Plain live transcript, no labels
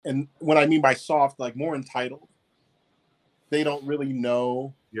and what I mean by soft, like more entitled. They don't really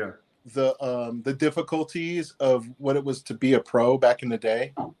know the difficulties of what it was to be a pro back in the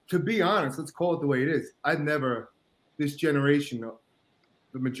day. To be honest, let's call it the way it is. I've never, this generation,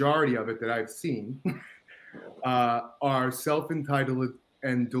 the majority of it that I've seen are self-entitled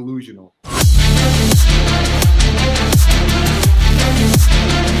and delusional.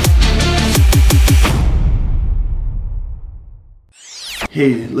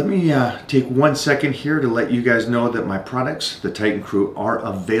 Hey, let me take 1 second here to let you guys know that my products, the Titan Crew, are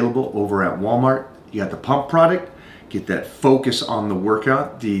available over at Walmart. You got the pump product, get that focus on the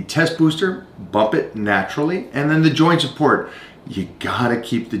workout, the test booster, bump it naturally, and then the joint support. You gotta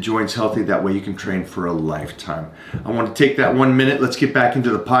keep the joints healthy, that way you can train for a lifetime. I want to take that 1 minute, let's get back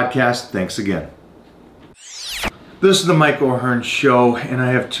into the podcast. Thanks again. This is the Mike O'Hearn Show, and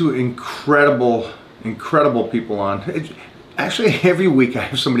I have two incredible people on. Actually, every week I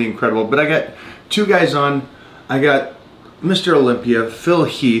have somebody incredible, but I got two guys on. I got Mr. Olympia, Phil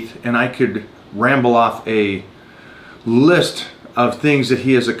Heath, and I could ramble off a list of things that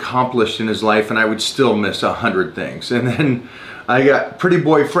he has accomplished in his life, and I would still miss 100 things. And then I got pretty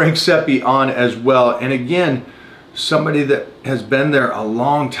boy Frank Sepe on as well. And again, somebody that has been there a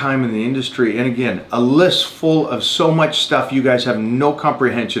long time in the industry. And again, a list full of so much stuff you guys have no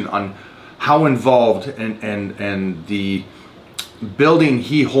comprehension on how involved and the building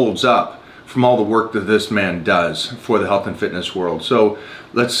he holds up from all the work that this man does for the health and fitness world. So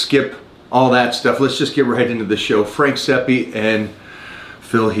let's skip all that stuff. Let's just get right into the show. Frank Sepe and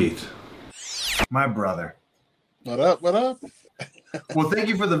Phil Heath. My brother. What up? What up? Well, thank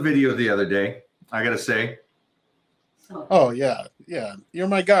you for the video the other day, I gotta say. Oh, yeah. Yeah. You're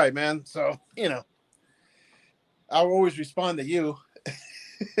my guy, man. So, you know, I'll always respond to you.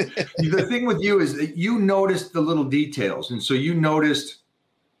 The thing with you is that you noticed the little details. And so you noticed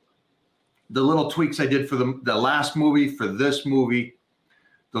the little tweaks I did for the last movie, for this movie,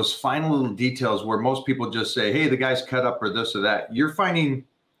 those final little details where most people just say, hey, the guy's cut up or this or that. You're finding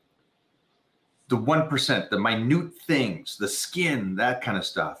the 1%, the minute things, the skin, that kind of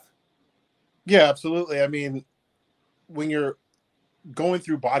stuff. Yeah, absolutely. I mean, when you're going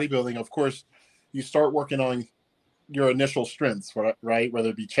through bodybuilding, of course, you start working on your initial strengths, right?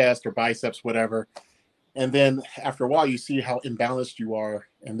 Whether it be chest or biceps, whatever. And then after a while, you see how imbalanced you are.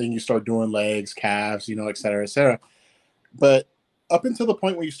 And then you start doing legs, calves, you know, et cetera, et cetera. But up until the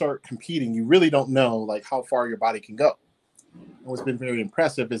point where you start competing, you really don't know like how far your body can go. And what's been very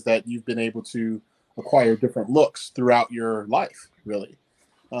impressive is that you've been able to acquire different looks throughout your life, really,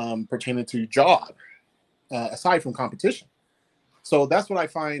 pertaining to job, aside from competition. So that's what I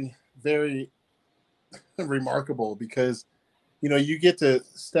find very remarkable, because you know you get to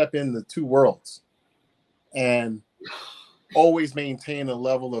step in the two worlds and always maintain a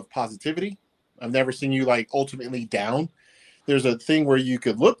level of positivity. I've never seen you like ultimately down. There's a thing where you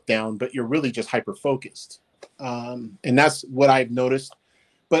could look down, but you're really just hyper focused, and that's what I've noticed.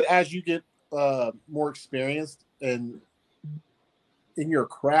 But as you get more experienced in your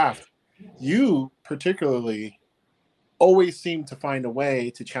craft, you particularly always seem to find a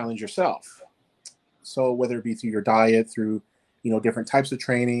way to challenge yourself. So whether it be through your diet, through, you know, different types of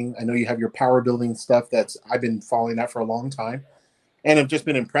training. I know you have your power building stuff I've been following that for a long time. And it's just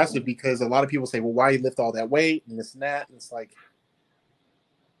been impressive because a lot of people say, well, why you lift all that weight and this and that? And it's like,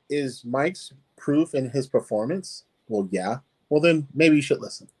 is Mike's proof in his performance? Well, yeah. Well, then maybe you should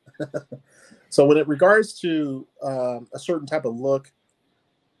listen. So when it regards to a certain type of look,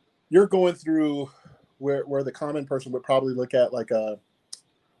 you're going through where the common person would probably look at like a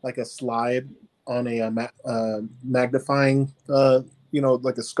slide on a magnifying, you know,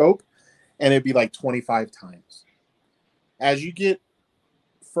 like a scope, and it'd be like 25 times. As you get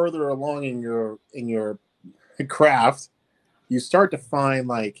further along in your craft, you start to find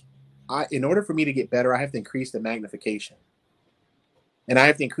like, in order for me to get better, I have to increase the magnification, and I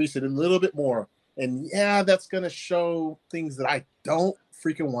have to increase it a little bit more. And yeah, that's going to show things that I don't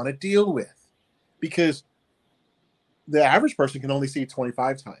freaking want to deal with, because the average person can only see it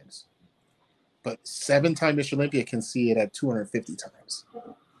 25 times. But 7-time Mr. Olympia can see it at 250 times.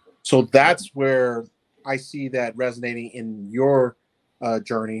 So that's where I see that resonating in your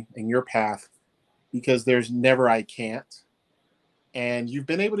journey, in your path, because there's never I can't. And you've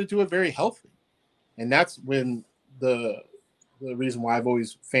been able to do it very healthy. And that's when the reason why I've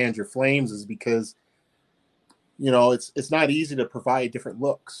always fanned your flames is because, you know, it's not easy to provide different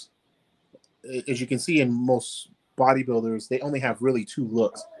looks. As you can see in most bodybuilders, they only have really two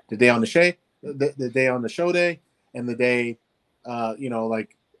looks. The day on the show day, and the day, you know,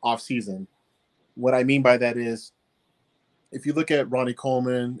 like off season. What I mean by that is if you look at Ronnie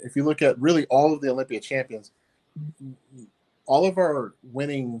Coleman, if you look at really all of the Olympia champions, all of our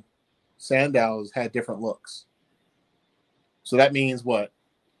winning Sandows had different looks. So that means what?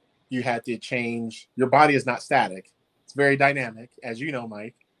 You had to change. Your body is not static. It's very dynamic, as you know,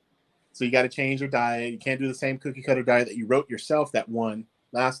 Mike. So you got to change your diet. You can't do the same cookie cutter diet that you wrote yourself that won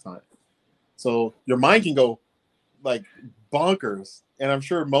last time. So your mind can go like bonkers. And I'm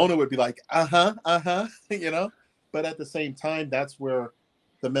sure Mona would be like, you know, but at the same time, that's where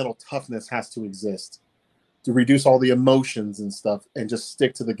the mental toughness has to exist to reduce all the emotions and stuff and just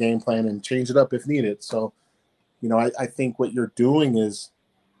stick to the game plan and change it up if needed. So, you know, I think what you're doing is,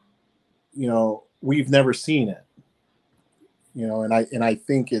 you know, we've never seen it, you know, and I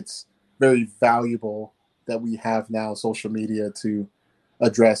think it's very valuable that we have now social media to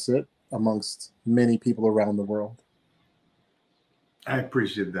address it amongst many people around the world. I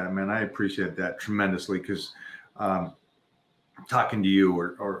appreciate that, man. I appreciate that tremendously because talking to you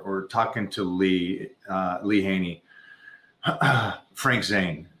or talking to Lee Haney, Frank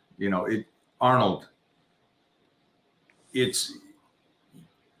Zane, you know, Arnold, it's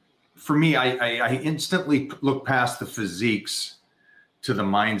for me, I instantly look past the physiques to the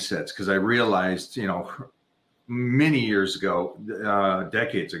mindsets because I realized, you know, many years ago,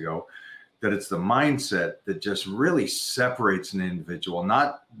 decades ago, that it's the mindset that just really separates an individual,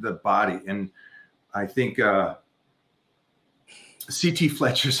 not the body. And I think C.T.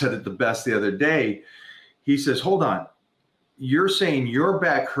 Fletcher said it the best the other day. He says, hold on, you're saying your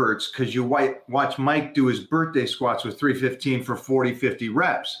back hurts because you watch Mike do his birthday squats with 315 for 40, 50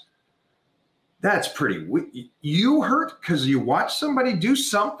 reps. That's pretty weak. You hurt because you watch somebody do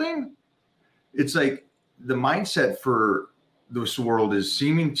something? It's like the mindset for this world is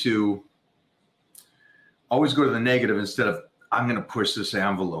seeming to always go to the negative instead of I'm going to push this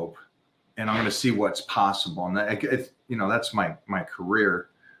envelope and I'm going to see what's possible. And you know, that's my career.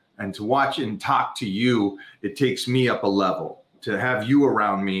 And to watch and talk to you, it takes me up a level to have you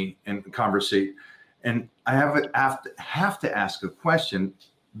around me and conversate. And I have to ask a question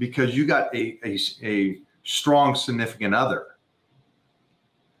because you got a strong significant other.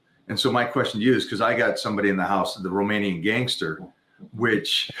 And so my question to you is because I got somebody in the house, the Romanian gangster,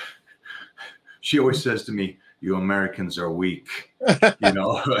 which she always says to me, you Americans are weak. You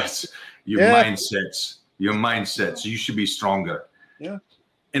know, it's your mindsets, you should be stronger. Yeah.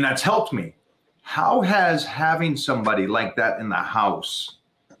 And that's helped me. How has having somebody like that in the house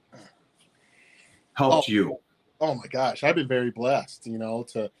helped you? Oh my gosh, I've been very blessed, you know,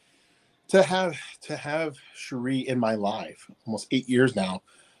 to have Cherie in my life, almost 8 years now,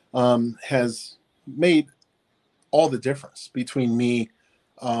 has made all the difference between me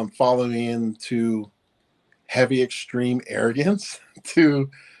falling into heavy extreme arrogance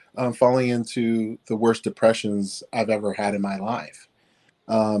to falling into the worst depressions I've ever had in my life.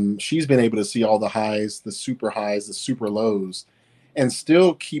 She's been able to see all the highs, the super lows, and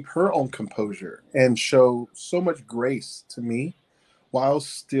still keep her own composure and show so much grace to me while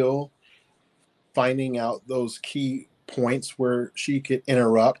still finding out those key points where she could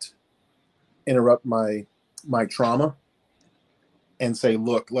interrupt my trauma and say,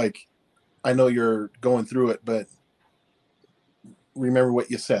 look, like, I know you're going through it, but remember what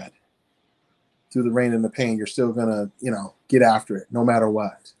you said. Through the rain and the pain, you're still gonna, you know, get after it no matter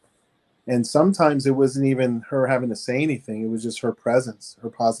what. And sometimes it wasn't even her having to say anything. It was just her presence, her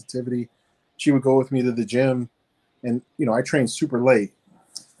positivity. She would go with me to the gym and, you know, I trained super late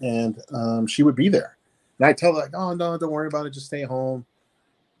and she would be there. And I tell her like, oh no, don't worry about it. Just stay home.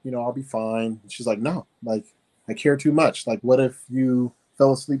 You know, I'll be fine. And she's like, no, like I care too much. Like, what if you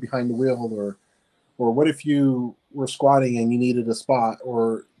fell asleep behind the wheel or what if you were squatting and you needed a spot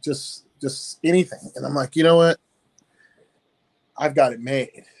or just anything. And I'm like, you know what? I've got it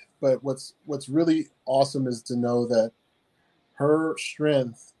made. But what's really awesome is to know that her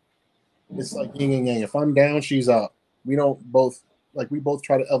strength is like yin and yang. If I'm down, she's up. We both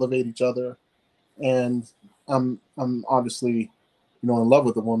try to elevate each other. And I'm obviously, you know, in love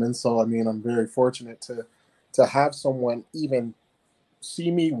with the woman. So I mean, I'm very fortunate to have someone even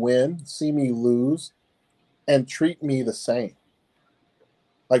see me win, see me lose, and treat me the same.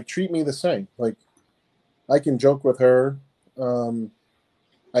 Like treat me the same. Like I can joke with her.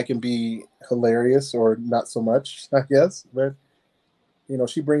 I can be hilarious or not so much, I guess. But you know,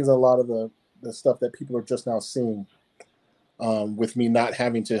 she brings a lot of the stuff that people are just now seeing. With me not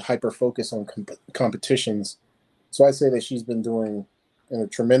having to hyper focus on competitions. So I say that she's been doing a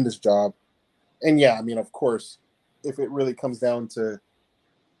tremendous job. And yeah, I mean, of course, if it really comes down to,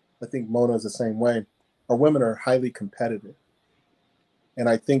 I think Mona's the same way. Our women are highly competitive. And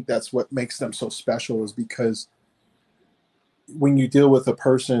I think that's what makes them so special is because when you deal with a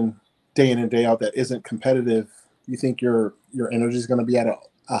person day in and day out that isn't competitive, you think your energy is going to be at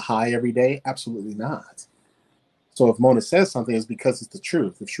a high every day? Absolutely not. So if Mona says something, it's because it's the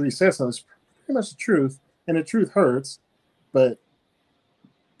truth. If Sheree says something, it's pretty much the truth, and the truth hurts, but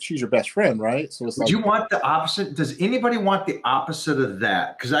she's your best friend, right? So it's Would like, you want the opposite? Does anybody want the opposite of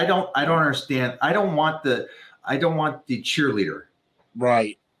that? Because I don't understand. I don't want the cheerleader.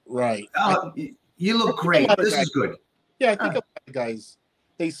 right. Oh, you look great. This is good. Yeah, I think a lot of guys,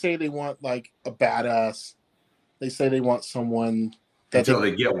 they say they want like a badass. They say they want someone that until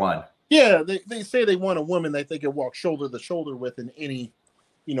they get one. Yeah, they say they want a woman that they can walk shoulder to shoulder with in any,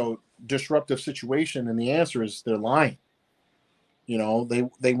 disruptive situation, and the answer is they're lying.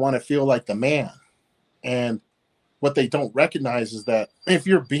 They want to feel like the man, and what they don't recognize is that if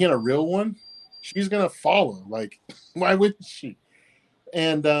you're being a real one, she's gonna follow. Like, why wouldn't she?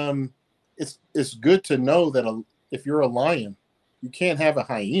 And it's good to know that if you're a lion, you can't have a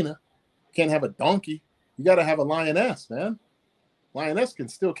hyena, you can't have a donkey. You got to have a lioness, man. Lioness can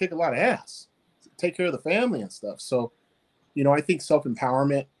still kick a lot of ass, take care of the family and stuff. So, I think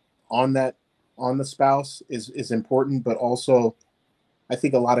self-empowerment on the spouse is important, but also I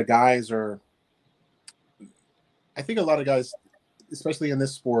think a lot of guys, especially in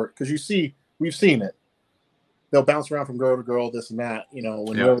this sport, because we've seen it. They'll bounce around from girl to girl, this and that,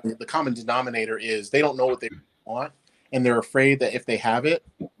 when really the common denominator is they don't know what they want, and they're afraid that if they have it,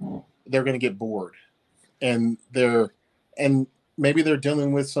 they're going to get bored, and maybe they're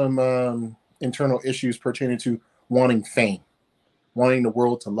dealing with some internal issues pertaining to wanting fame, wanting the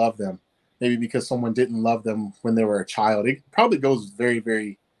world to love them, maybe because someone didn't love them when they were a child. It probably goes very,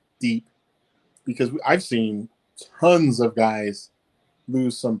 very deep, because I've seen tons of guys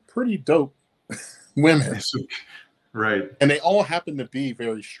lose some pretty dope women. Right. And they all happen to be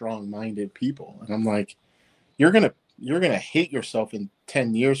very strong-minded people. And I'm like, you're gonna hate yourself in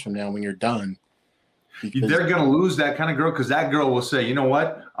 10 years from now when you're done. They're going to lose that kind of girl, because that girl will say, you know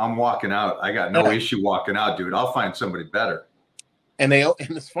what? I'm walking out. I got no issue walking out, dude. I'll find somebody better. And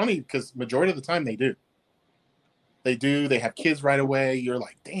it's funny because majority of the time they do. They have kids right away. You're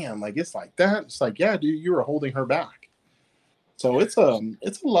like, damn, like it's like that. It's like, yeah, dude, you were holding her back. So it's a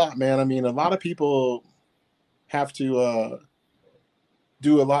lot, man. I mean, a lot of people have to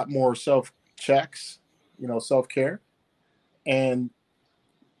do a lot more self-checks, self-care. And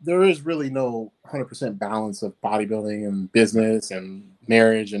there is really no 100% balance of bodybuilding and business and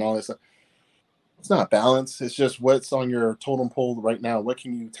marriage and all this stuff. It's not balance. It's just what's on your totem pole right now. What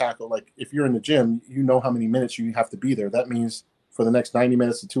can you tackle? Like if you're in the gym, you know how many minutes you have to be there. That means for the next 90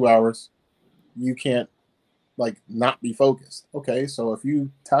 minutes to 2 hours, you can't not be focused. Okay, so if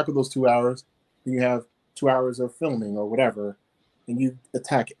you tackle those 2 hours, then you have 2 hours of filming or whatever, and you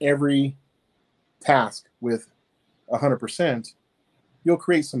attack every task with 100%, you'll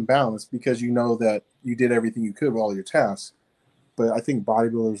create some balance because you know that you did everything you could with all your tasks. But I think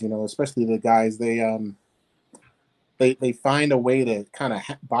bodybuilders, especially the guys, they find a way to kind of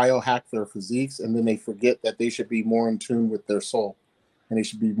biohack their physiques, and then they forget that they should be more in tune with their soul, and they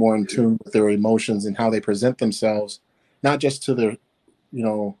should be more in tune with their emotions and how they present themselves, not just to their,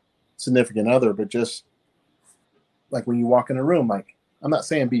 significant other, but just like when you walk in a room. Like, I'm not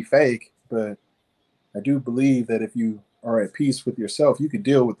saying be fake, but I do believe that if you are at peace with yourself, you could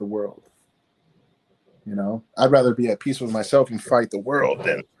deal with the world. I'd rather be at peace with myself and fight the world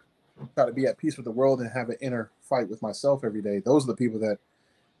than try to be at peace with the world and have an inner fight with myself every day. Those are the people that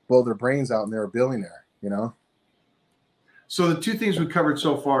blow their brains out and they're a billionaire, So the two things we covered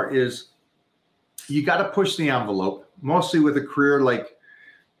so far is you got to push the envelope, mostly with a career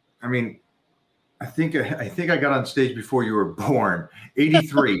I think I got on stage before you were born.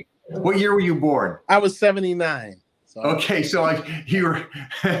 83. What year were you born? I was 79. So. Okay, so you're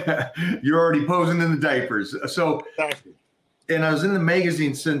already posing in the diapers. So, exactly. And I was in the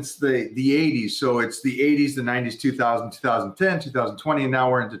magazine since the 80s. So it's the 80s, the 90s, 2000, 2010, 2020, and now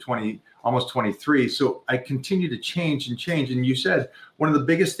we're into almost 23. So I continue to change and change. And you said one of the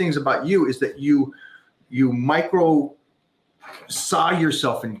biggest things about you is that you micro saw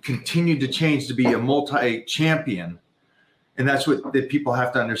yourself and continued to change to be a multi-champion. And that's what that people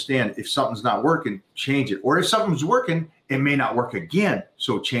have to understand. If something's not working, change it. Or if something's working, it may not work again.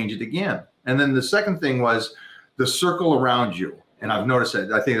 So change it again. And then the second thing was the circle around you. And I've noticed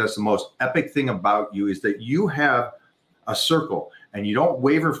that. I think that's the most epic thing about you is that you have a circle and you don't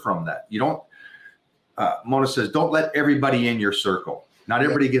waver from that. You don't, Mona says, don't let everybody in your circle. Not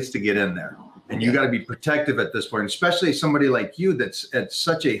everybody gets to get in there. And you got to be protective at this point, especially somebody like you that's at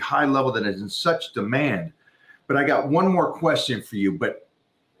such a high level that is in such demand. But I got one more question for you, but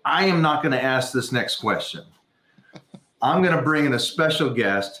I am not going to ask this next question. I'm going to bring in a special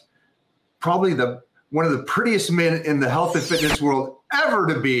guest, probably one of the prettiest men in the health and fitness world ever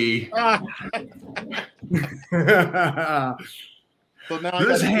to be. So now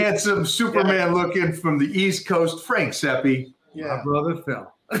this handsome Superman looking from the East Coast, Frank Sepe. Yeah, my brother Phil.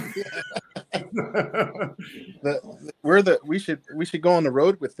 We should go on the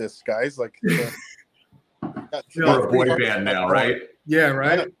road with this, guys. Like, we're a boy band now, right? Yeah,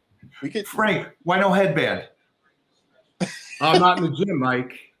 right. We could. Frank, why no headband? I'm not in the gym,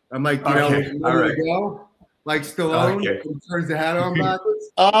 Mike. I'm like, all right. Go, like Stallone, who turns the hat on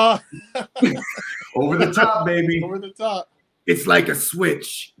backwards. Over the top, baby. Over the top. It's like a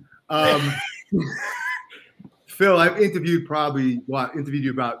switch. Phil, I've interviewed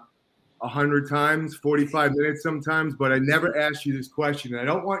you about 100 times, 45 minutes sometimes, but I never asked you this question. And I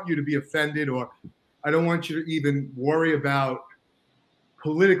don't want you to be offended, or I don't want you to even worry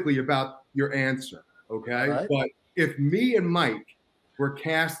politically about your answer, okay? Right. But if me and Mike were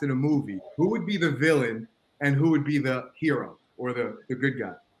cast in a movie, who would be the villain and who would be the hero or the good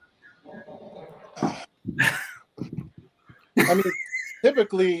guy? I mean,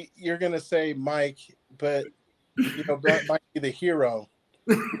 typically you're going to say Mike, but that might be the hero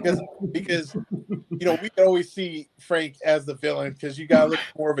because we can always see Frank as the villain because you got a little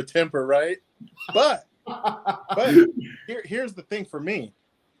more of a temper, right? But here's the thing for me.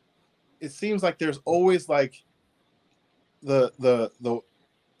 It seems like there's always like the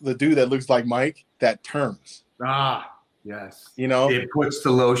dude that looks like Mike that turns. Ah, yes. It puts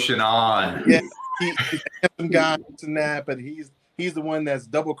the lotion on. Yeah, he's a handsome guy and that, but he's the one that's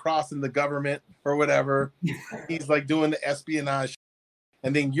double crossing the government or whatever. He's like doing the espionage,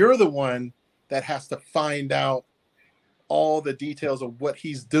 and then you're the one that has to find out all the details of what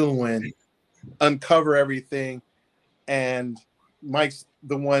he's doing, uncover everything, and Mike's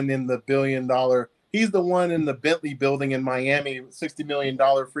the one in the $1 billion. He's the one in the Bentley building in Miami, $60 million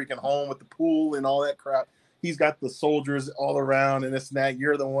freaking home with the pool and all that crap. He's got the soldiers all around and this and that.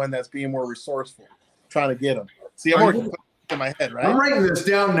 You're the one that's being more resourceful, trying to get them. See, I'm working in my head, right? I'm writing this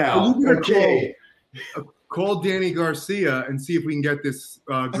down now. Okay. Call Danny Garcia and see if we can get this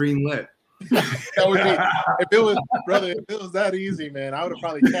green lit. That would be, if it was that easy, man, I would have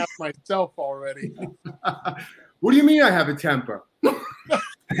probably capped myself already. What do you mean I have a temper?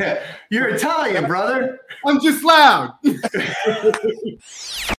 You're Italian, brother. I'm just loud.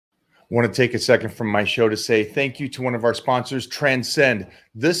 Want to take a second from my show to say thank you to one of our sponsors, Transcend.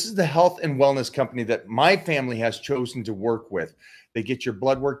 This is the health and wellness company that my family has chosen to work with. They get your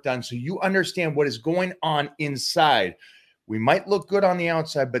blood work done so you understand what is going on inside. We might look good on the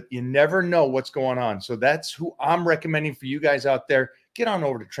outside, but you never know what's going on. So that's who I'm recommending for you guys out there. Get on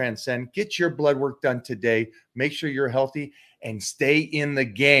over to Transcend. Get your blood work done today. Make sure you're healthy and stay in the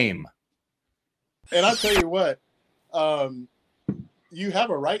game. And I'll tell you what, you have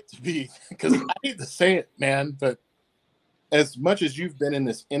a right to be, because I hate to say it, man, but as much as you've been in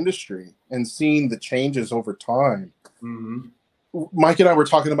this industry and seen the changes over time, Mike and I were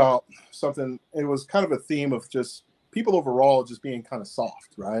talking about something. It was kind of a theme of just people overall just being kind of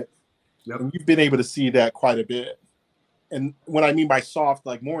soft, right? Yep. And you've been able to see that quite a bit. And what I mean by soft,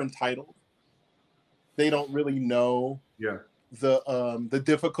 like more entitled. They don't really know the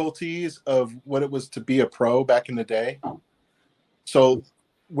difficulties of what it was to be a pro back in the day. So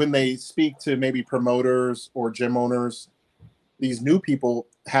when they speak to maybe promoters or gym owners, these new people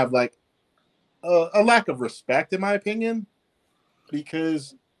have like a lack of respect, in my opinion,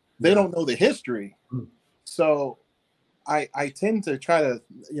 because they don't know the history. So I tend to try to,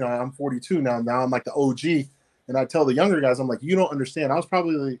 I'm 42 now. Now I'm like the OG. And I tell the younger guys, I'm like, you don't understand. I was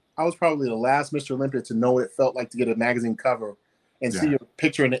probably the last Mr. Olympia to know what it felt like to get a magazine cover and see a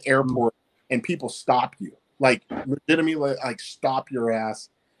picture in the airport and people stop you. Like legitimately, like stop your ass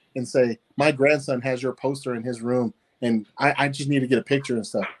and say, my grandson has your poster in his room and I just need to get a picture and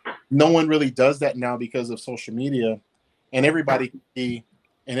stuff. No one really does that now because of social media, and everybody can be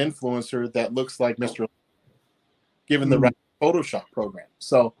an influencer that looks like Mr. Olympia, given the right Photoshop program.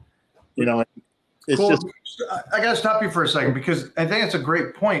 So, it's just. I got to stop you for a second because I think it's a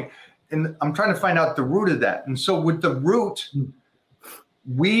great point, and I'm trying to find out the root of that. And so with the root,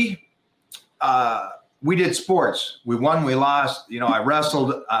 we did sports. We won, we lost. I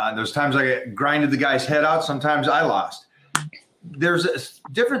wrestled. There's times I grinded the guy's head out. Sometimes I lost. There's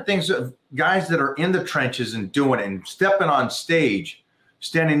different things of guys that are in the trenches and doing it and stepping on stage,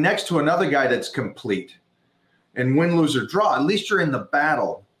 standing next to another guy that's complete, and win, lose, or draw. At least you're in the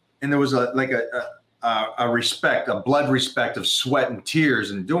battle. And there was a respect, a blood respect of sweat and tears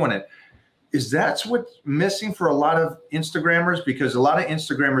and doing it. Is that what's missing for a lot of Instagrammers? Because a lot of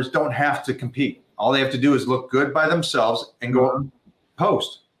Instagrammers don't have to compete. All they have to do is look good by themselves and go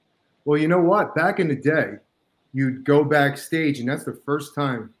post. Well, you know what? Back in the day, you'd go backstage, and that's the first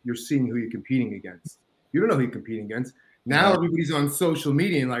time you're seeing who you're competing against. You don't know who you're competing against. Now everybody's on social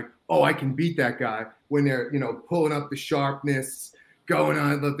media and like, oh, I can beat that guy when they're, pulling up the sharpness, going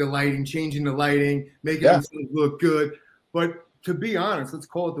on the lighting, changing the lighting, making themselves look good. But to be honest, let's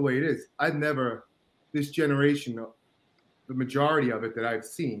call it the way it is. This generation, the majority of it that I've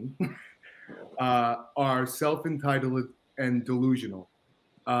seen are self-entitled and delusional.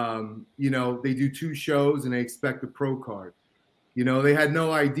 They do 2 shows and they expect a pro card. They had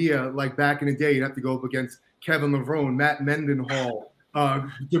no idea, like back in the day, you'd have to go up against Kevin Levrone, Matt Mendenhall,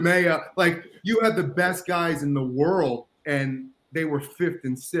 DeMea. Like, you had the best guys in the world, and they were 5th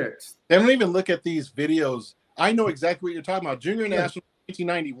and 6th. They don't even look at these videos. I know exactly what you're talking about. Junior National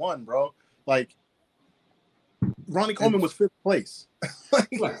 1991, bro. Like, Ronnie Coleman was 5th place.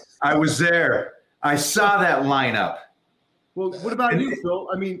 I was there. I saw that lineup. Well, what about you, Phil?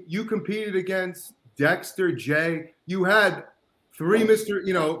 I mean, you competed against Dexter, Jay. You had 3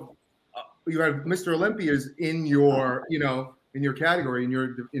 you had Mr. Olympias in your, in your category, in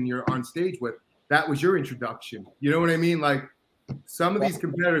your on stage with. That was your introduction. You know what I mean? Like, some of these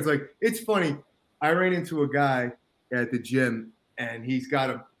competitors, like, it's funny. I ran into a guy at the gym, and he's got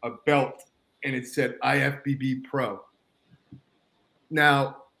a belt, and it said IFBB Pro.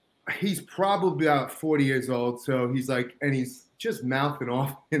 Now, he's probably about 40 years old, so he's like, and he's just mouthing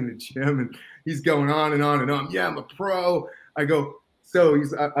off in the gym, and he's going on and on and on. Yeah, I'm a pro. I go, so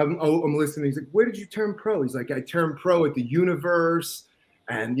I'm listening. He's like, where did you turn pro? He's like, I turned pro at the Universe,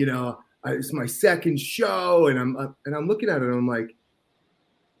 and it's my 2nd show, and I'm looking at it, and I'm like,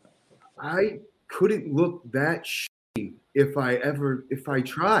 I couldn't look that shitty if I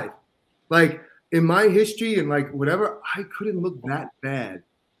tried. Like, in my history and like whatever, I couldn't look that bad.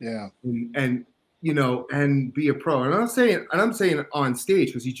 Yeah. And be a pro. And I'm saying on stage,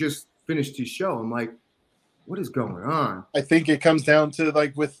 because he just finished his show. I'm like, what is going on? I think it comes down to,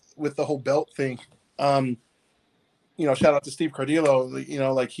 like, with the whole belt thing. Shout out to Steve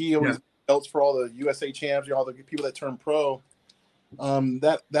Cardillo. Like, he always belts for all the USA champs, all the people that turn pro.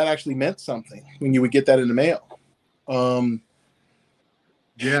 That actually meant something when you would get that in the mail.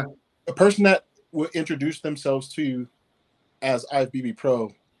 A person that would introduce themselves to you as IFBB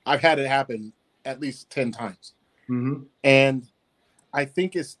Pro, I've had it happen at least 10 times. Mm-hmm. And I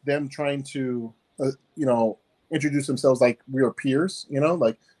think it's them trying to, introduce themselves like we are peers,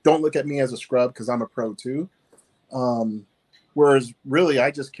 like, don't look at me as a scrub because I'm a pro too. Whereas really,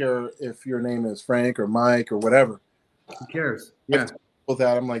 I just care if your name is Frank or Mike or whatever. Who cares? Yeah. With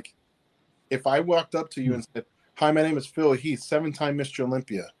that, I'm like, if I walked up to you and said, hi, my name is Phil Heath, 7-time Mr.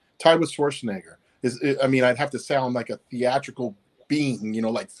 Olympia, tied with Schwarzenegger. I'd have to sound like a theatrical being,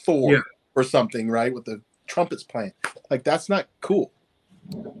 like Thor or something, right? With the trumpets playing. Like, that's not cool.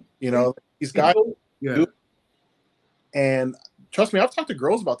 These guys do. And trust me, I've talked to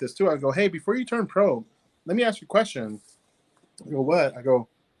girls about this too. I go, hey, before you turn pro, let me ask you a question. I go, what? I go,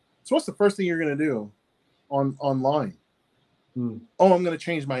 so what's the first thing you're going to do online? Oh, I'm going to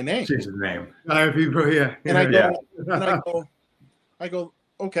change my name. Change the name. And I go,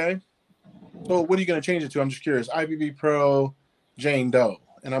 okay. So what are you going to change it to? I'm just curious. IFBB Pro Jane Doe.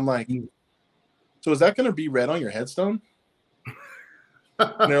 And I'm like, so is that going to be red on your headstone?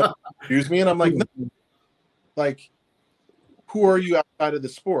 Excuse me. And I'm like, no. Like, who are you outside of the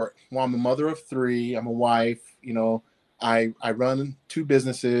sport? Well, I'm a mother of 3. I'm a wife. I run 2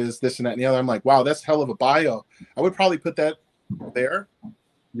 businesses, this and that and the other. I'm like, wow, that's hell of a bio. I would probably put that there.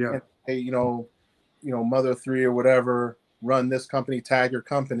 Yeah. And, hey, mother of 3 or whatever, run this company, tag your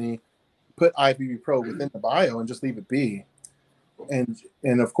company, put IFBB Pro within the bio and just leave it be. And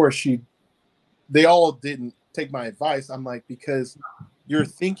of course they all didn't take my advice. I'm like, because you're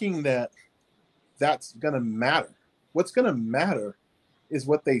thinking that that's going to matter. What's going to matter is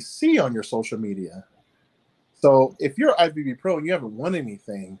what they see on your social media. So if you're IFBB Pro and you haven't won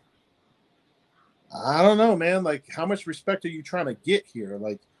anything, I don't know, man. Like, how much respect are you trying to get here?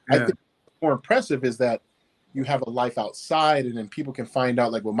 Like, I think what's more impressive is that you have a life outside, and then people can find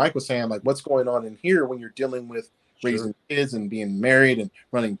out, like what Mike was saying, like what's going on in here when you're dealing with raising kids and being married and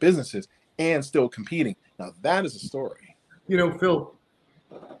running businesses and still competing. Now, that is a story. Phil,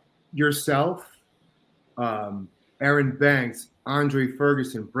 yourself, Aaron Banks, Andre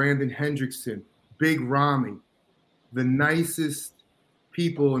Ferguson, Brandon Hendrickson, Big Ramy, the nicest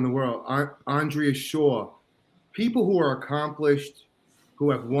people in the world, Andrea Shaw, people who are accomplished,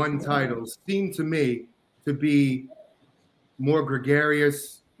 who have won titles, seem to me to be more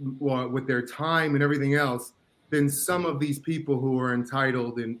gregarious with their time and everything else than some of these people who are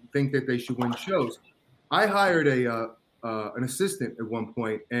entitled and think that they should win shows. I hired an assistant at one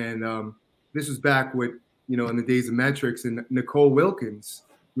point, and this was back with, you know, in the days of metrics, and Nicole Wilkins.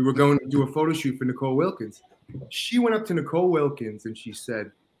 We were going to do a photo shoot for Nicole Wilkins. She went up to Nicole Wilkins and she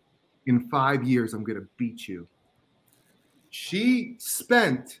said, "In 5 years, I'm going to beat you." She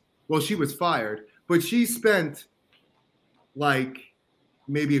spent, well, she was fired, but she spent like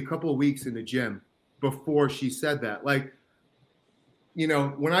maybe a couple of weeks in the gym before she said that. Like, you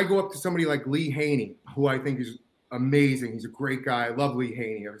know, when I go up to somebody like Lee Haney, who I think is amazing, he's a great guy. I love Lee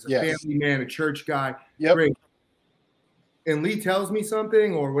Haney. He's a family man, a church guy. Yep. Great. And Lee tells me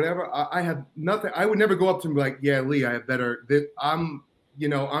something or whatever, I have nothing. I would never go up to him and be like, "Yeah, Lee, I have better." I'm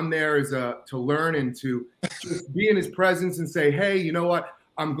there as to learn and to just be in his presence and say, "Hey, you know what?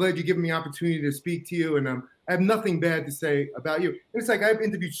 I'm glad you given me the opportunity to speak to you, and I have nothing bad to say about you." And it's like I've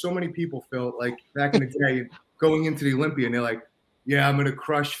interviewed so many people, Phil, like back in the day, going into the Olympia, and they're like, "Yeah, I'm gonna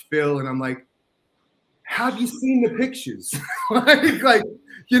crush Phil," and I'm like, "Have you seen the pictures?" like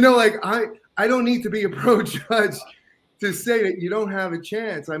I don't need to be a pro judge to say that you don't have a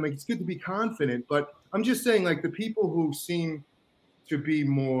chance. I mean, it's good to be confident, but I'm just saying, like, the people who seem to be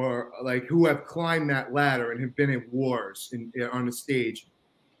more like who have climbed that ladder and have been in wars on the stage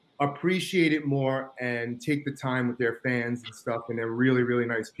appreciate it more and take the time with their fans and stuff, and they're really, really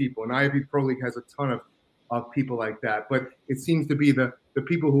nice people. And IFBB Pro League has a ton of people like that, but it seems to be the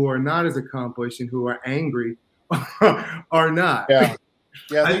people who are not as accomplished and who are angry are not. Yeah.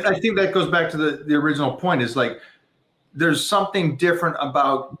 I think that goes back to the original point, is like there's something different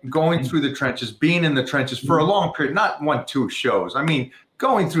about going through the trenches, being in the trenches for a long period, not 1-2 shows. I mean,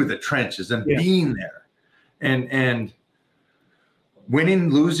 going through the trenches and being there and winning,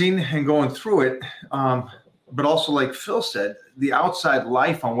 losing, and going through it. But also, like Phil said, the outside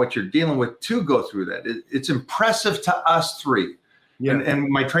life on what you're dealing with to go through that. It's impressive to us three. Yeah. And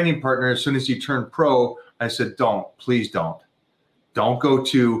my training partner, as soon as he turned pro, I said, please don't go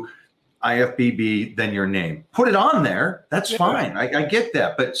to IFBB, then your name. Put it on there. That's fine. I get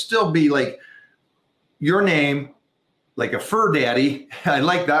that. But still be like your name, like a fur daddy. I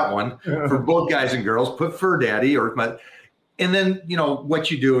like that one for both guys and girls. Put fur daddy and then, you know,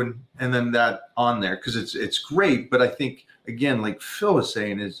 what you do and then that on there, because it's great. But I think, again, like Phil was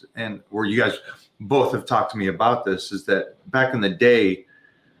saying or you guys both have talked to me about this, is that back in the day,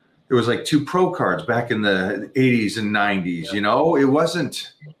 there was like 2 pro cards back in the 80s and 90s, you know? It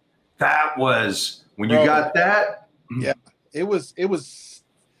wasn't... That was when you got that. Yeah, it's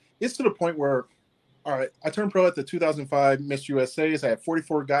to the point where, all right, I turned pro at the 2005 Miss USA's. I had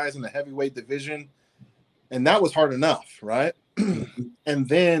 44 guys in the heavyweight division, and that was hard enough, right? And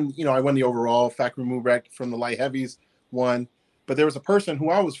then, you know, I won the overall factory move rack from the light heavies, won. But there was a person who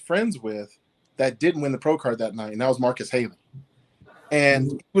I was friends with that didn't win the pro card that night, and that was Marcus Haley.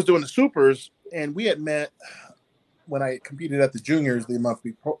 And he was doing the supers, and we had met when I competed at the juniors the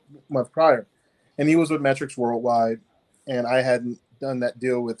month prior, and he was with Metrics Worldwide, and I hadn't done that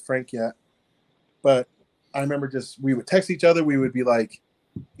deal with Frank yet. But I remember we would text each other. We would be like,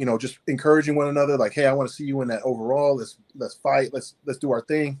 you know, just encouraging one another, like, "Hey, I want to see you in that overall. Let's fight. Let's do our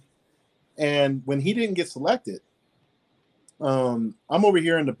thing." And when he didn't get selected, I'm over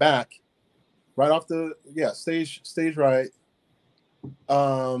here in the back, right off the stage right.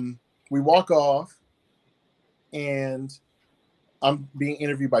 We walk off. And I'm being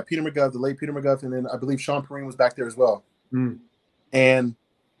interviewed by Peter McGuff, the late Peter McGuff, and then I believe Sean Perrine was back there as well. And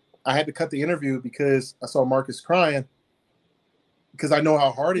I had to cut the interview because I saw Marcus crying, because I know how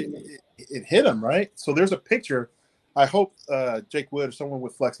hard it hit him, right? So there's a picture. I hope Jake Wood or someone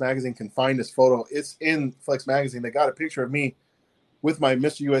with Flex Magazine can find this photo. It's in Flex Magazine. They got a picture of me with my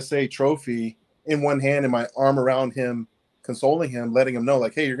Mr. USA trophy in one hand and my arm around him, consoling him, letting him know,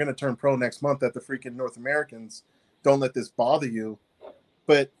 like, "Hey, you're going to turn pro next month at the freaking North Americans. Don't let this bother you."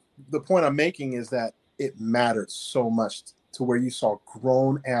 But the point I'm making is that it mattered so much to where you saw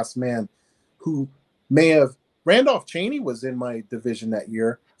grown-ass men who may have – Randolph Cheney was in my division that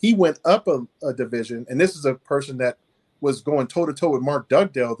year. He went up a division, and this is a person that was going toe-to-toe with Mark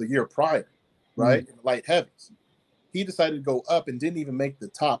Dugdale the year prior, right, in the light heavies. He decided to go up and didn't even make the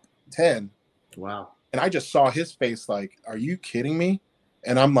top 10. Wow. And I just saw his face like, "Are you kidding me?"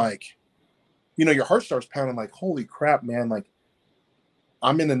 And I'm like, you know, your heart starts pounding like, holy crap, man. Like,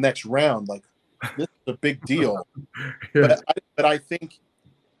 I'm in the next round. Like, this is a big deal. But I think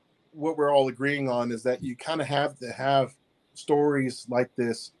what we're all agreeing on is that you kind of have to have stories like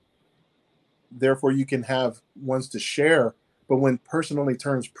this. Therefore, you can have ones to share. But when person only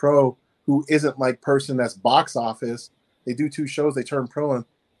turns pro, who isn't like person that's box office, they do 2 shows, they turn pro, and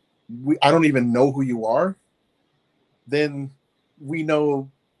I don't even know who you are. then we know,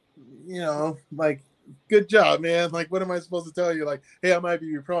 like, good job, man. Like, what am I supposed to tell you? Like, hey, I might be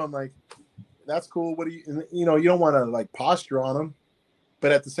your pro. I'm like, that's cool. What do you, you don't want to like posture on them,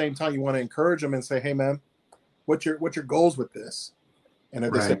 but at the same time, you want to encourage them and say, hey, man, what's your goals with this? And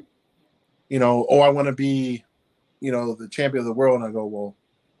if they say, I want to be, the champion of the world, and I go, well,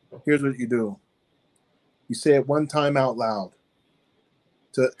 here's what you do. You say it one time out loud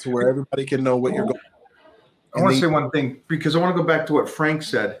to where everybody can know what you're going. I want to say one thing, because I want to go back to what Frank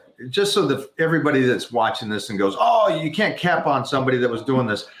said, just so that everybody that's watching this and goes, oh, you can't cap on somebody that was doing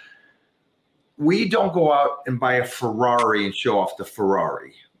this. We don't go out and buy a Ferrari and show off the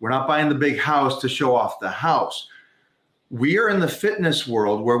Ferrari. We're not buying the big house to show off the house. We are in the fitness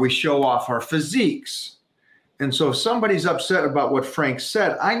world where we show off our physiques. And so if somebody's upset about what Frank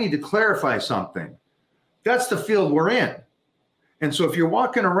said, I need to clarify something. That's the field we're in. And so if you're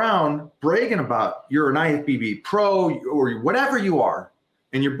walking around bragging about you're an IFBB pro or whatever you are,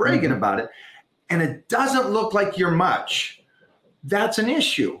 and you're bragging about it, and it doesn't look like you're much, that's an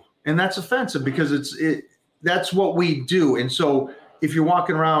issue. And that's offensive, because that's what we do. And so if you're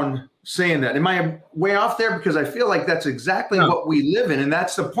walking around saying that, am I way off there? Because I feel like that's exactly what we live in. And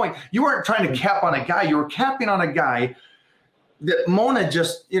that's the point. You weren't trying to cap on a guy. You were capping on a guy that Mona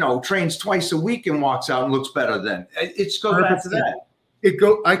just, trains twice a week and walks out and looks better than. It goes back to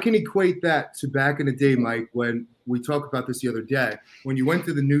that. I can equate that to back in the day, Mike, when we talked about this the other day, when you went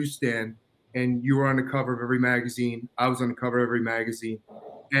to the newsstand and you were on the cover of every magazine. I was on the cover of every magazine.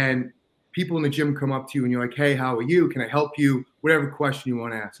 And people in the gym come up to you and you're like, hey, how are you? Can I help you? Whatever question you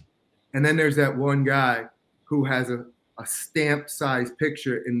want to ask. And then there's that one guy who has a stamp size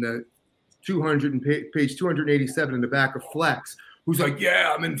picture in the page 287 in the back of Flex, who's like,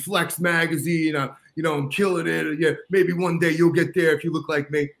 yeah, I'm in Flex magazine. I'm killing it. Yeah, maybe one day you'll get there if you look like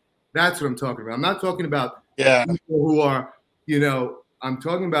me. That's what I'm talking about. I'm not talking about people who are, I'm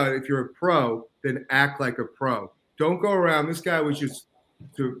talking about if you're a pro, then act like a pro. Don't go around. This guy was just,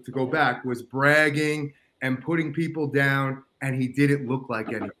 to go back, was bragging and putting people down, and he didn't look like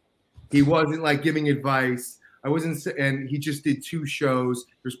anything. He wasn't like giving advice. And he just did 2 shows.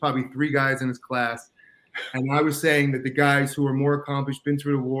 There's probably 3 guys in his class. And I was saying that the guys who are more accomplished, been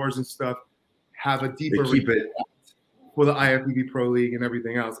through the wars and stuff, have a deeper respect for the IFBB Pro League and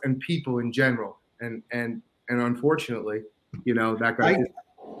everything else, and people in general. And unfortunately, that guy.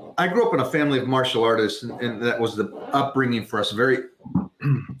 I grew up in a family of martial artists, and that was the upbringing for us. Very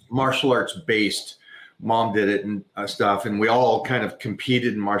martial arts based. Mom did it and stuff, and we all kind of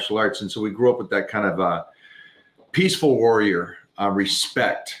competed in martial arts, and so we grew up with that kind of peaceful warrior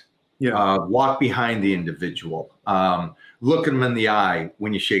respect. Walk behind the individual, look them in the eye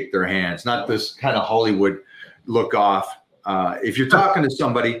when you shake their hands, not this kind of Hollywood look off. If you're talking to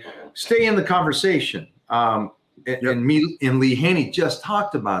somebody, stay in the conversation. And me and Lee Haney just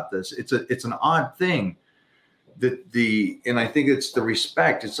talked about this. It's an odd thing that and I think it's the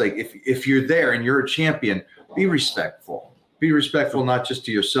respect. It's like if you're there and you're a champion, be respectful. Be respectful not just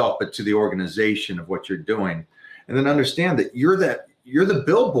to yourself, but to the organization of what you're doing, and then understand that you're the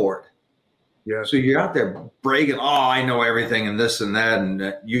billboard. Yeah. So you're out there bragging, oh, I know everything and this and that,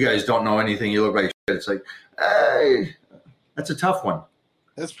 and you guys don't know anything. You look like shit. It's like, hey, that's a tough one.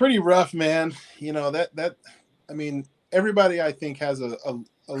 It's pretty rough, man. I mean, everybody, I think, has a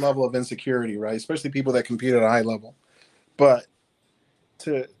level of insecurity, right? Especially people that compete at a high level. But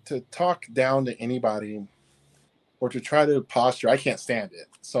to talk down to anybody or to try to posture, I can't stand it.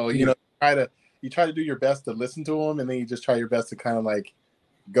 So, you try to do your best to listen to them, and then you just try your best to kind of like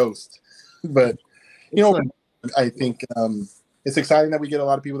ghost. But, I think it's exciting that we get a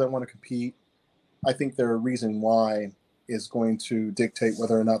lot of people that want to compete. I think their reason why is going to dictate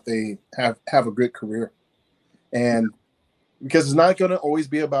whether or not they have a good career. And because it's not going to always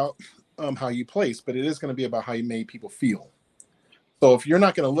be about how you place, but it is going to be about how you made people feel. So if you're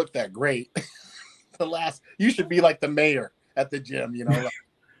not going to look that great, you should be like the mayor at the gym, like,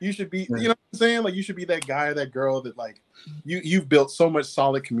 you should be, you know what I'm saying? Like, you should be that guy or that girl that, like, you've built so much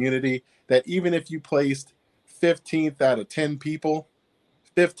solid community that even if you placed 15th out of 10 people,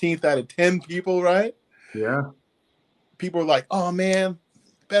 right? Yeah. People are like, oh man,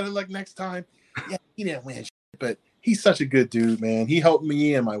 better luck next time. Yeah, he didn't win shit, but he's such a good dude, man. He helped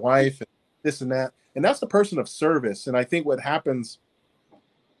me and my wife and this and that. And that's the person of service. And I think what happens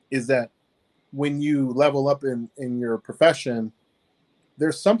is that when you level up in your profession,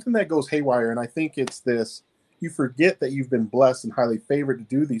 there's something that goes haywire. And I think it's this, you forget that you've been blessed and highly favored to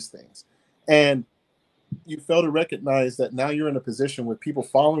do these things. And you fail to recognize that now you're in a position with people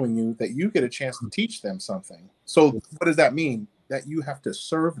following you that you get a chance to teach them something. So what does that mean? That you have to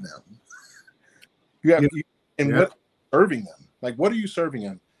serve them. What serving them? Like, what are you serving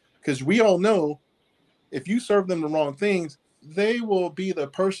them? Because we all know if you serve them the wrong things, they will be the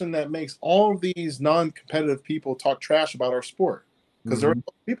person that makes all of these non-competitive people talk trash about our sport. Because there are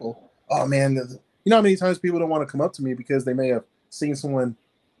people, oh man, you know how many times people don't want to come up to me because they may have seen someone,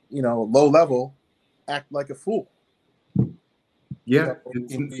 you know, low level act like a fool. Yeah,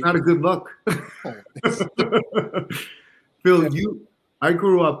 it's not a good look. Phil, I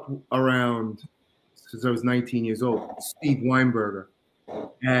grew up around, since I was 19 years old, Steve Weinberger.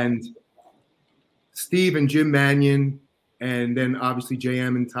 And Steve and Jim Mannion, and then obviously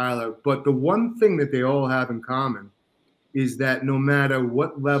JM and Tyler. But the one thing that they all have in common is that no matter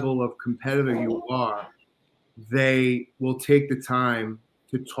what level of competitor you are, they will take the time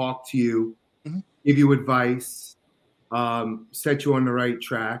to talk to you, give you advice, set you on the right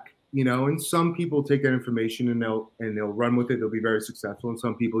track, you know. And some people take that information and they'll run with it. They'll be very successful. And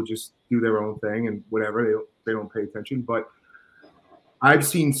some people just do their own thing and whatever. They don't pay attention. But I've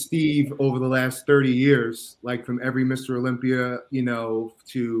seen Steve over the last 30 years, like from every Mr. Olympia, you know,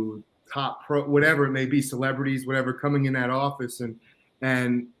 to top pro, whatever it may be, celebrities, whatever, coming in that office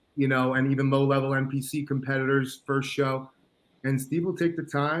and you know, and even low level NPC competitors, first show. And Steve will take the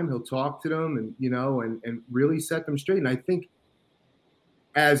time, he'll talk to them and, you know, and really set them straight. And I think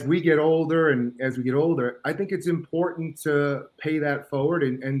as we get older, I think it's important to pay that forward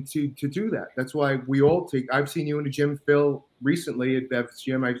and to do that. That's why we all I've seen you in the gym, Phil, recently at Bev's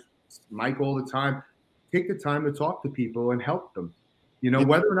gym. Mike all the time. Take the time to talk to people and help them. You know,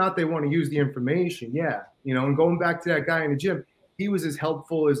 whether or not they want to use the information, yeah. You know, and going back to that guy in the gym, he was as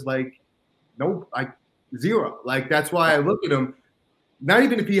helpful as zero. Like, that's why I look at him, not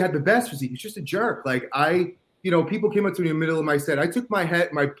even if he had the best physique, he's just a jerk. Like, you know, people came up to me in the middle of my set. I took my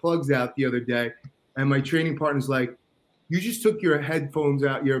plugs out the other day, and my training partner's like, you just took your headphones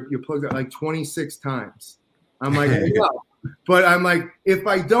out, your plugs out like 26 times. I'm like, no. But I'm like, if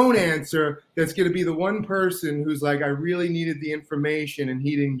I don't answer, that's going to be the one person who's like, I really needed the information and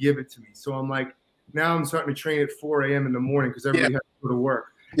he didn't give it to me. So I'm like, now I'm starting to train at 4 a.m. in the morning because everybody has to go to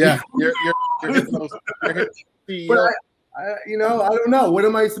work. Yeah, you're but you know, I don't know. What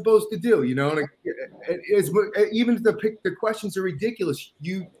am I supposed to do? You know, and even if the questions are ridiculous,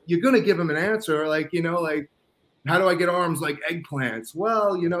 you're going to give them an answer. Like, you know, like, how do I get arms like eggplants?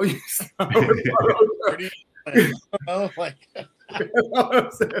 Well, you know,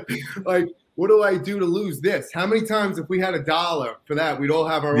 like, what do I do to lose this? How many times, if we had $1 for that, we'd all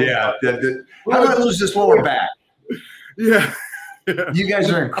have our own. Yeah. How do I lose this lower back? Yeah. You guys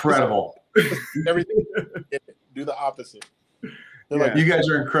are incredible. Everything. Do the opposite. Yeah. You guys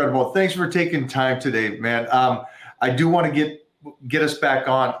are incredible. Thanks for taking time today, man. I do want to get us back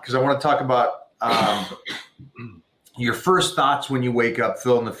on because I want to talk about your first thoughts when you wake up,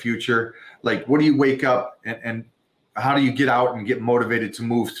 Phil, in the future. Like, what do you wake up and how do you get out and get motivated to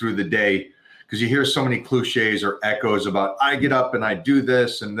move through the day? Because you hear so many cliches or echoes about I get up and I do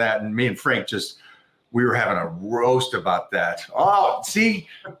this and that. And me and Frank we were having a roast about that. Oh, see,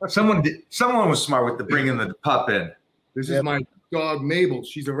 someone was smart with bringing the pup in. This is my dog Mabel.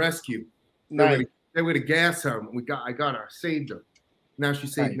 She's a rescue. Nice. They were to gas her. I got her, saved her. Now she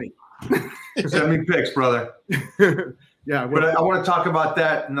saved me. Send me pics, brother. Yeah, but I want to talk about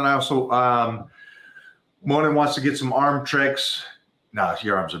that, and then I also Mona wants to get some arm tricks. No,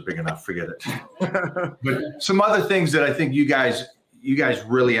 your arms are big enough. Forget it. But some other things that I think you guys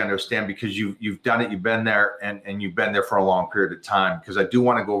really understand because you've done it, you've been there, and you've been there for a long period of time. Because I do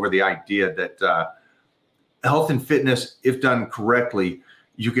want to go over the idea that health and fitness, if done correctly,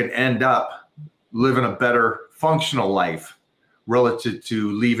 you can end up living a better functional life relative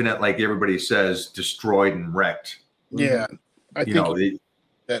to leaving it, like everybody says, destroyed and wrecked. Yeah, I think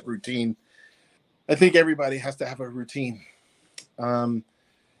that routine. I think everybody has to have a routine.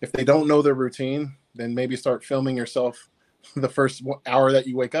 If they don't know their routine, then maybe start filming yourself the first hour that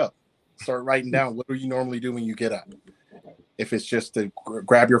you wake up. Start writing down what do you normally do when you get up. If it's just to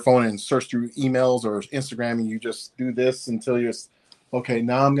grab your phone and search through emails or Instagram and you just do this until you're okay,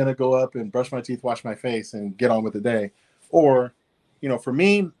 now I'm going to go up and brush my teeth, wash my face, and get on with the day. Or, you know, for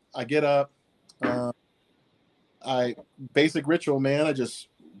me, I get up, basic ritual, man. I just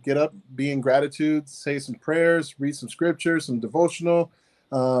get up, be in gratitude, say some prayers, read some scriptures, some devotional.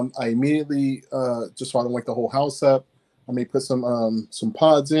 I immediately, just so I don't wake the whole house up, I may put some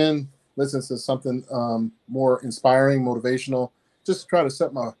pods in, listen to something more inspiring, motivational, just to try to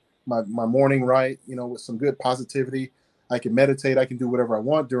set my morning right, you know, with some good positivity. I can meditate, I can do whatever I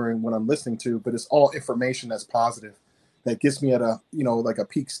want when I'm listening to, but it's all information that's positive that gets me at a, you know, like a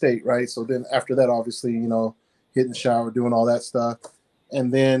peak state, right? So then after that, obviously, you know, hitting the shower, doing all that stuff.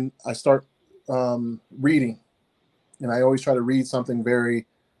 And then I start reading. And I always try to read something very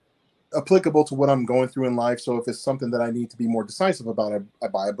applicable to what I'm going through in life. So if it's something that I need to be more decisive about, I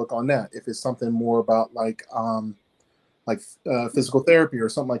buy a book on that. If it's something more about like physical therapy or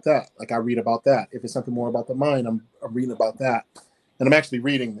something like that, like I read about that. If it's something more about the mind, I'm reading about that. And I'm actually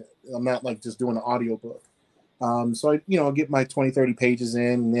reading it. I'm not like just doing an audio book. So I, get my 20, 30 pages in,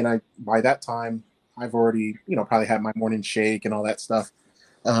 and then by that time, I've already, probably had my morning shake and all that stuff.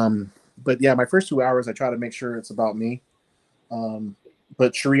 But yeah, my first 2 hours, I try to make sure it's about me.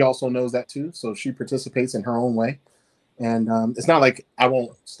 But Cherie also knows that too. So she participates in her own way. And it's not like I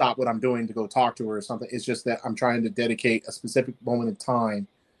won't stop what I'm doing to go talk to her or something. It's just that I'm trying to dedicate a specific moment in time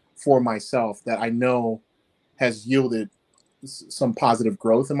for myself that I know has yielded some positive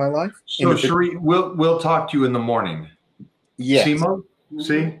growth in my life. So Cherie, we'll talk to you in the morning. Yes. See, Mo?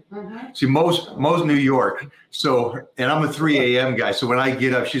 See? See, Mo's New York. So, and I'm a 3 a.m. guy. So when I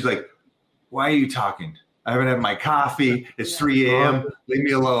get up, she's like, why are you talking? I haven't had my coffee. It's 3 a.m. Leave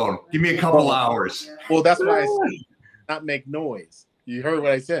me alone. Give me a couple hours. Well, that's why I said not make noise. You heard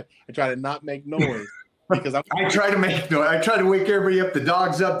what I said. I try to not make noise because I try to make noise. I try to wake everybody up. The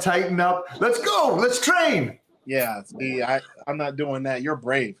dog's up, tighten up. Let's go. Let's train. Yeah. See, I'm not doing that. You're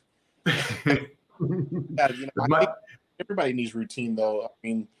brave. I think everybody needs routine, though. I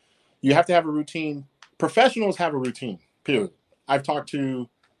mean, you have to have a routine. Professionals have a routine, period. I remember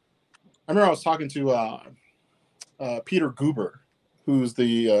I was talking to Peter Guber, who's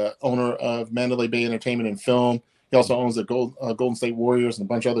the owner of Mandalay Bay Entertainment and Film. He also owns the Golden State Warriors and a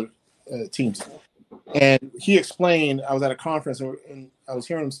bunch of other teams. And he explained, I was at a conference and I was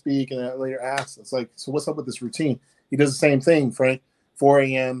hearing him speak, and I later asked, it's like, so what's up with this routine? He does the same thing, Frank. 4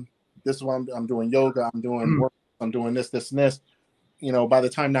 a.m., this is what I'm doing yoga, I'm doing work, I'm doing this, and this. By the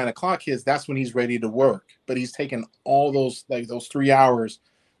time 9 o'clock hits, that's when he's ready to work. But he's taken all those 3 hours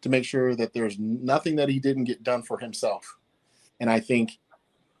to make sure that there's nothing that he didn't get done for himself. And I think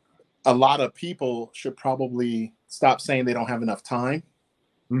a lot of people should probably stop saying they don't have enough time.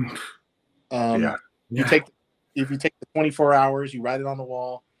 If you take the 24 hours, you write it on the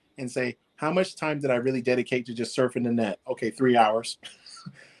wall and say, how much time did I really dedicate to just surfing the net? Okay, 3 hours.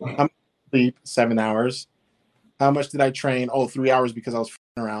 How much sleep? 7 hours. How much did I train? 3 hours because I was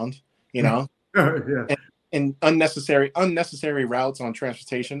around, Yeah. And unnecessary routes on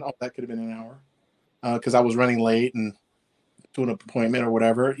transportation. That could have been an hour because I was running late and to an appointment or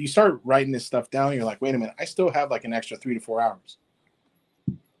whatever. You start writing this stuff down. You're like, wait a minute, I still have like an extra 3 to 4 hours.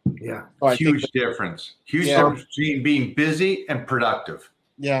 Yeah, so huge difference. Huge difference between being busy and productive.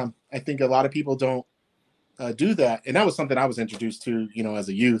 Yeah, I think a lot of people don't do that, and that was something I was introduced to, as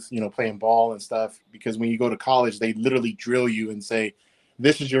a youth, playing ball and stuff. Because when you go to college, they literally drill you and say,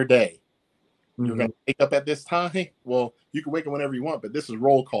 "This is your day. You're going to wake up at this time." Well, you can wake up whenever you want, but this is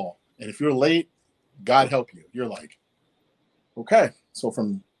roll call, and if you're late, God help you. You're like, okay. So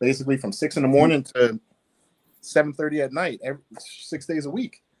from 6 in the morning to 7:30 at night, 6 days a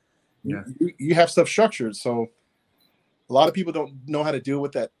week. Yeah, you have stuff structured. So a lot of people don't know how to deal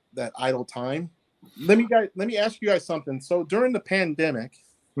with that idle time. Let me ask you guys something. So during the pandemic,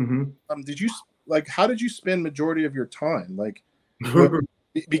 how did you spend majority of your time?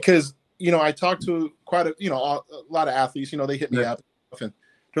 Because I talked to quite a lot of athletes. They hit me up and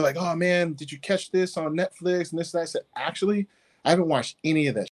they're like, "Oh man, did you catch this on Netflix?" And this and that. I said, "Actually, I haven't watched any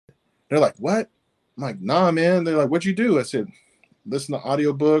of that shit." They're like, "What?" I'm like, "Nah, man." They're like, "What'd you do?" I said, "Listen to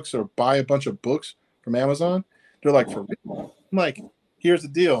audiobooks or buy a bunch of books from Amazon." They're like, "For real?" I'm like, "Here's the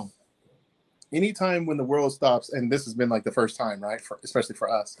deal. Anytime when the world stops," and this has been like the first time, right? Especially for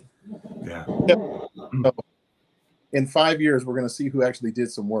us. Yeah. So in 5 years, we're going to see who actually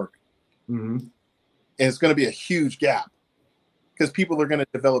did some work. And it's going to be a huge gap because people are going to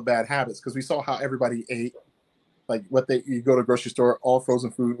develop bad habits, because we saw how everybody ate. Like you go to a grocery store, all frozen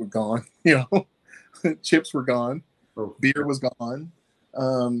food were gone. Chips were gone. Beer was gone.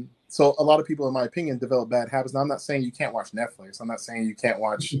 So a lot of people, in my opinion, develop bad habits. Now, I'm not saying you can't watch Netflix. I'm not saying you can't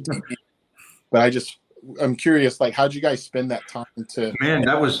watch TV. But I'm curious, how'd you guys spend that time to? Man,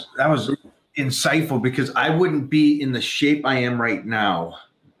 that was insightful, because I wouldn't be in the shape I am right now,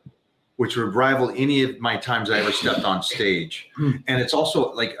 which would rival any of my times I ever stepped on stage. And it's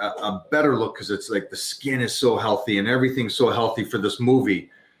also like a better look, because it's like the skin is so healthy and everything's so healthy for this movie.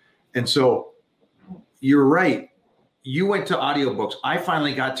 And so you're right. You went to audiobooks. I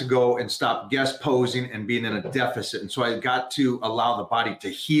finally got to go and stop guest posing and being in a deficit. And so I got to allow the body to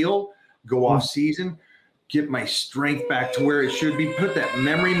heal, go off season, get my strength back to where it should be, put that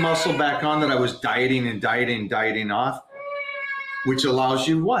memory muscle back on that I was dieting off, which allows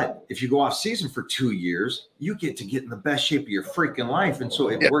you what? If you go off season for 2 years, you get to get in the best shape of your freaking life. And so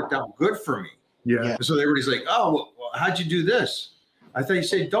it worked out good for me. Yeah. And so everybody's like, "Oh, well, how'd you do this? I thought you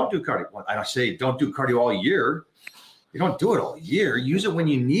said don't do cardio. Well, I don't say don't do cardio all year. You don't do it all year. Use it when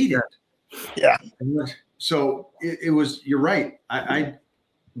you need it. Yeah. So it was, you're right.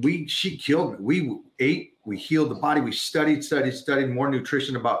 She killed me. We ate, we healed the body. We studied more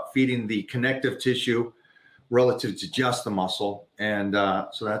nutrition about feeding the connective tissue relative to just the muscle. And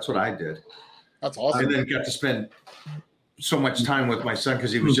so that's what I did. That's awesome. And then got to spend so much time with my son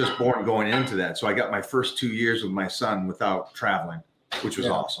because he was just born going into that. So I got my first 2 years with my son without traveling, which was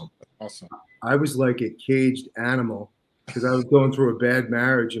awesome. Awesome. I was like a caged animal because I was going through a bad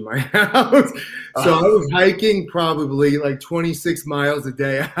marriage in my house. So I was hiking probably like 26 miles a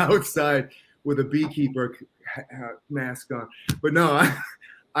day outside with a beekeeper mask on. But no,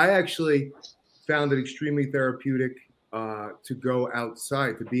 I actually found it extremely therapeutic to go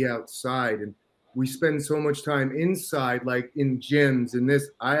outside, to be outside. And we spend so much time inside, like in gyms and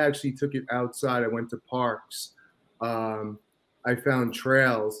this. I actually took it outside. I went to parks. I found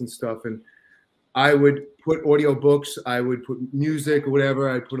trails and stuff. And I would put audiobooks, I would put music or whatever,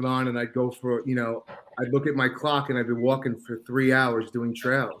 I'd put it on and I'd go for, I'd look at my clock and I'd be walking for 3 hours doing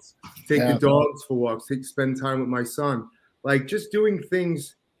trails, take the dogs for walks, spend time with my son, like just doing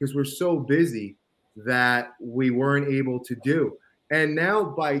things because we're so busy that we weren't able to do. And now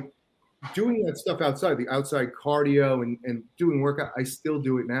by doing that stuff outside, the outside cardio and doing workout, I still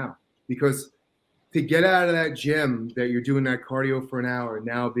do it now because to get out of that gym that you're doing that cardio for an hour and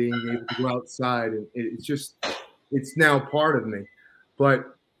now being able to go outside and it's now part of me.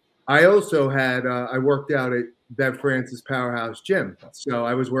 But I also had, I worked out at Bev Francis Powerhouse Gym. So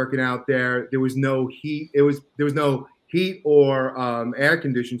I was working out there. There was no heat. There was no heat or air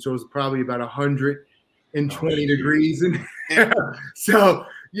conditioning. So it was probably about 120 degrees. And so,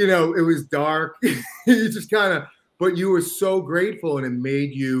 it was dark. You just but you were so grateful and it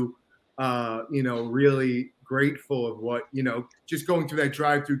made you, really grateful of what, just going through that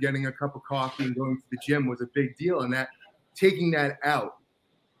drive-through, getting a cup of coffee and going to the gym was a big deal. And that taking that out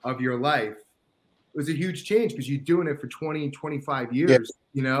of your life was a huge change because you're doing it for 20, 25 years,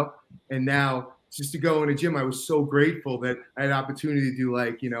 and now just to go in a gym, I was so grateful that I had an opportunity to do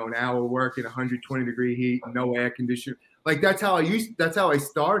an hour work in 120 degree heat, no air conditioner. Like that's how I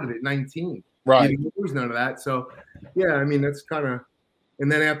started at 19. Right. There was none of that. So yeah, I mean, that's kind of, and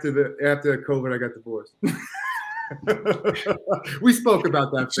then after COVID, I got divorced. We spoke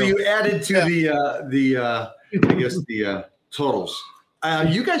about that. So you added to the totals.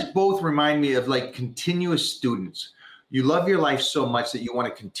 You guys both remind me of like continuous students. You love your life so much that you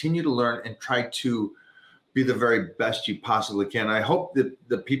want to continue to learn and try to be the very best you possibly can. I hope that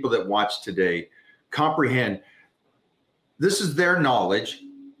the people that watch today comprehend this is their knowledge,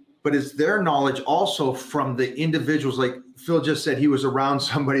 but it's their knowledge also from the individuals. Like Phil just said, he was around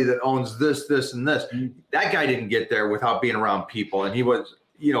somebody that owns this, this, and this. That guy didn't get there without being around people. And he was,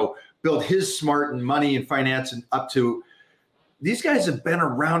 built his smart and money and finance and up to, these guys have been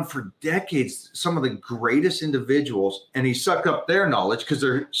around for decades, some of the greatest individuals, and he sucked up their knowledge because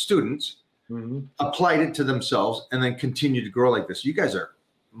they're students, applied it to themselves, and then continued to grow like this. You guys are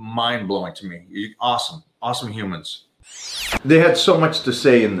mind-blowing to me. You're awesome, awesome humans. They had so much to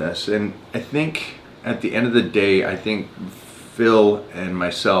say in this, and I think at the end of the day, I think Phil and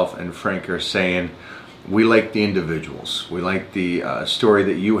myself and Frank are saying we like the individuals. We like the story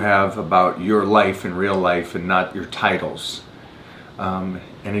that you have about your life in real life and not your titles. And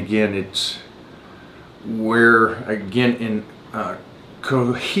again, we're again in a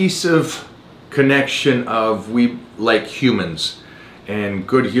cohesive connection of we like humans and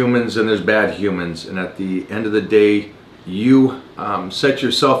good humans and there's bad humans. And at the end of the day, you set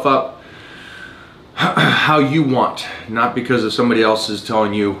yourself up how you want, not because of somebody else is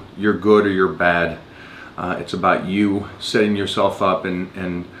telling you you're good or you're bad. It's about you setting yourself up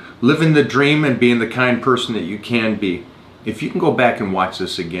and living the dream and being the kind person that you can be. If you can go back and watch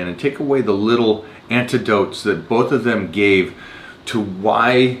this again and take away the little antidotes that both of them gave to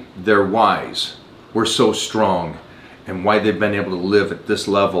why their whys were so strong and why they've been able to live at this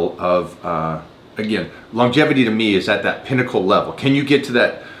level of, again, longevity to me is at that pinnacle level. Can you get to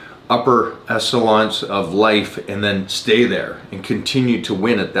that upper echelons of life and then stay there and continue to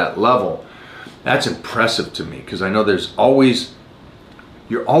win at that level? That's impressive to me because I know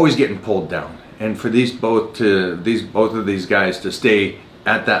you're always getting pulled down. And for both of these guys to stay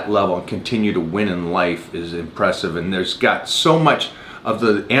at that level and continue to win in life is impressive. And there's got so much of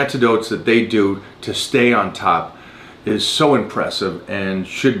the antidotes that they do to stay on top is so impressive and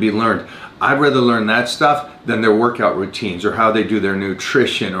should be learned. I'd rather learn that stuff than their workout routines or how they do their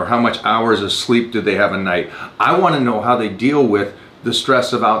nutrition or how much hours of sleep do they have a night. I want to know how they deal with the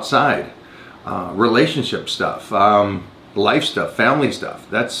stress of outside. relationship stuff, life stuff, family stuff.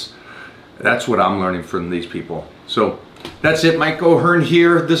 That's what I'm learning from these people. So that's it. Mike O'Hearn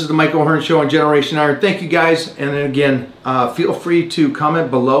here. This is the Mike O'Hearn Show on Generation Iron. Thank you guys. And again, feel free to comment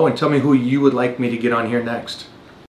below and tell me who you would like me to get on here next.